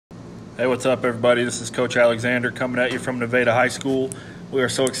Hey, what's up, everybody? This is Coach Alexander coming at you from Nevada High School. We are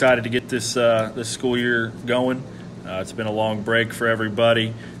so excited to get this school year going. It's been a long break for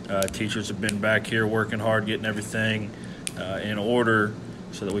everybody. Teachers have been back here working hard, getting everything in order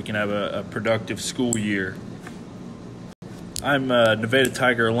so that we can have a productive school year. I'm a Nevada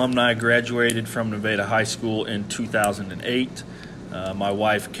Tiger alumni, graduated from Nevada High School in 2008. My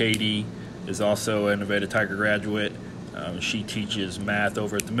wife, Katie, is also a Nevada Tiger graduate. She teaches math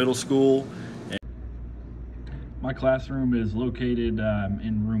over at the middle school. My classroom is located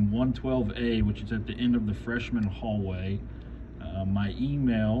in room 112A, which is at the end of the freshman hallway. My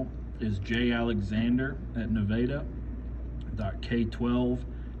email is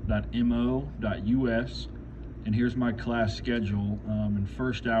jalexander@nevada.k12.mo.us. And here's my class schedule. In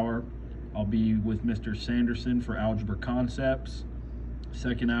first hour, I'll be with Mr. Sanderson for Algebra Concepts.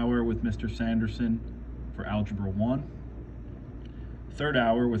 Second hour with Mr. Sanderson for Algebra 1. Third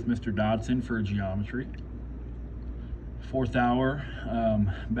hour with Mr. Dodson for Geometry. Fourth hour,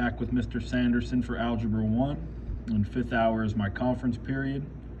 back with Mr. Sanderson for Algebra 1. And fifth hour is my conference period.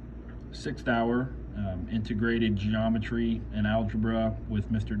 Sixth hour, integrated geometry and algebra with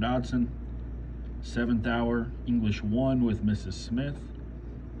Mr. Dodson. Seventh hour, English 1 with Mrs. Smith.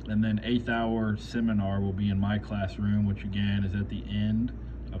 And then eighth hour seminar will be in my classroom, which again is at the end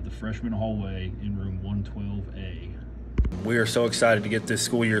of the freshman hallway in room 112A. We are so excited to get this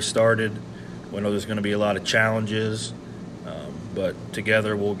school year started. We know there's going to be a lot of challenges, but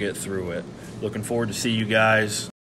together we'll get through it. Looking forward to see you guys.